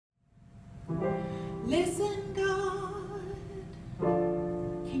Listen, God,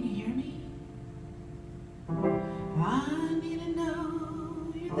 can you hear me? I need to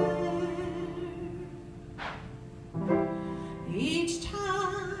know you're there. Each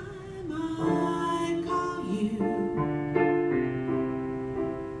time I call you,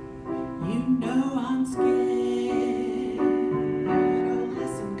 you know I'm scared. Oh,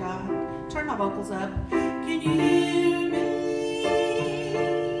 listen, God, turn my vocals up. Can you hear me?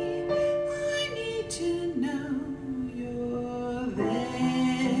 To know you're there.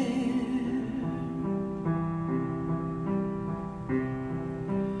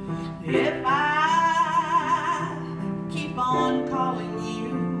 If I keep on calling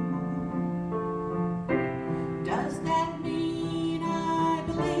you, does that mean I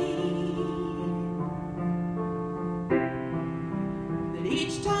believe that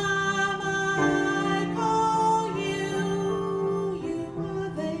each time I call you, you are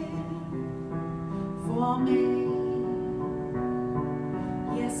there for me?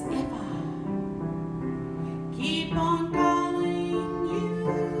 Yes, if I keep on calling you,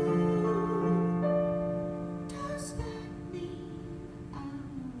 does that mean I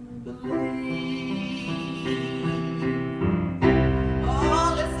believe?